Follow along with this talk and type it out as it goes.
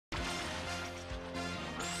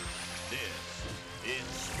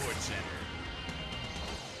Center.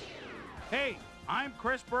 Hey, I'm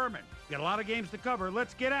Chris Berman. Got a lot of games to cover.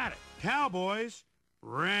 Let's get at it. Cowboys,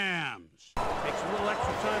 Rams. Takes a little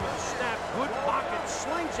extra time at the snap. Good pocket,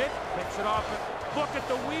 slings it, picks it off. Look at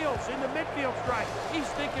the wheels in the midfield strike. He's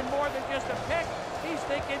thinking more than just a pick. He's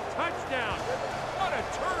thinking touchdown. What a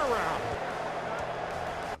turnaround.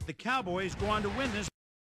 The Cowboys go on to win this.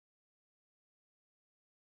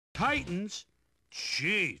 Titans,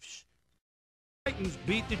 Chiefs. Titans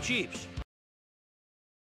beat the Chiefs.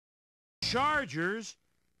 Chargers,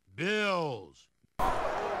 Bills. Tries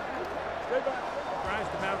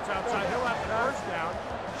to bounce outside. He'll have the first down.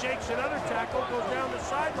 Shakes another tackle, goes down the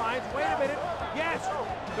sidelines. Wait a minute. Yes,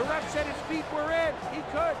 the ref said his feet were in. He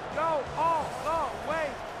could go all the way.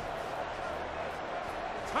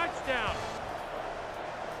 Touchdown.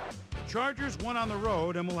 Chargers won on the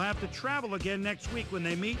road and will have to travel again next week when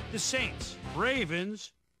they meet the Saints.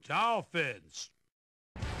 Ravens, Dolphins.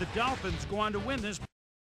 The Dolphins go on to win this.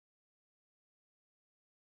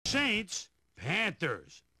 Saints,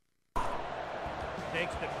 Panthers.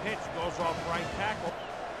 Takes the pitch, goes off right tackle.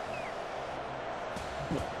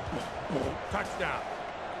 Touchdown.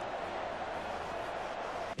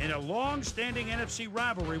 In a long-standing NFC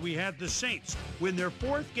rivalry, we had the Saints win their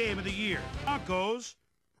 4th game of the year. Broncos,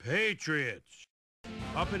 Patriots.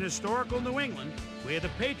 Up in historical New England, we had the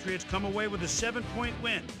Patriots come away with a 7-point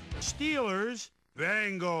win. Steelers,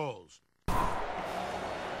 Bengals.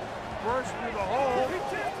 Burst through the hole.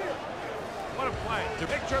 What a play. The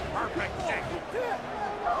picture perfect.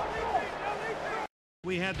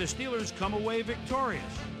 We had the Steelers come away victorious.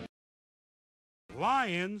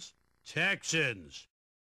 Lions, Texans.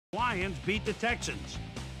 Lions beat the Texans.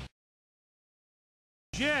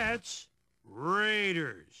 Jets,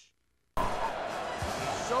 Raiders.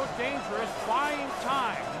 He's so dangerous, buying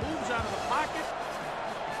time. Moves out of the pocket.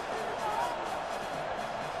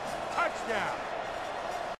 Touchdown.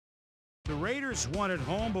 The Raiders won at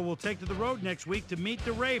home, but will take to the road next week to meet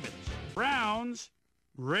the Ravens. Browns,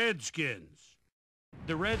 Redskins.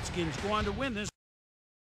 The Redskins go on to win this.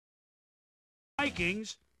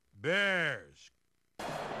 Vikings, Bears.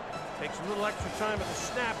 Takes a little extra time at the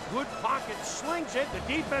snap. Good pocket, slings it. The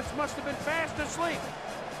defense must have been fast asleep.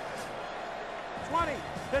 20,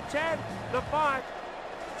 the 10, the 5.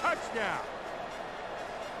 Touchdown.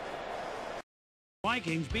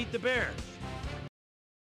 Vikings beat the Bears.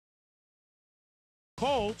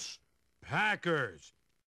 Colts, Packers.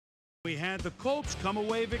 We had the Colts come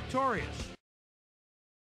away victorious.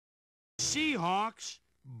 Seahawks,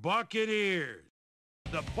 Buccaneers.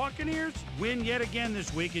 The Buccaneers win yet again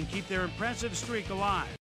this week and keep their impressive streak alive.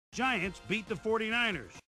 Giants beat the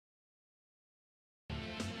 49ers.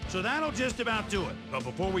 So that'll just about do it. But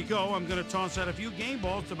before we go, I'm going to toss out a few game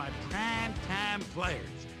balls to my prime-time players.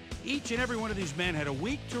 Each and every one of these men had a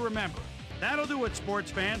week to remember. That'll do it,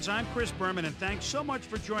 sports fans. I'm Chris Berman, and thanks so much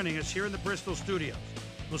for joining us here in the Bristol studios.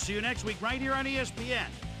 We'll see you next week right here on ESPN,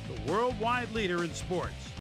 the worldwide leader in sports.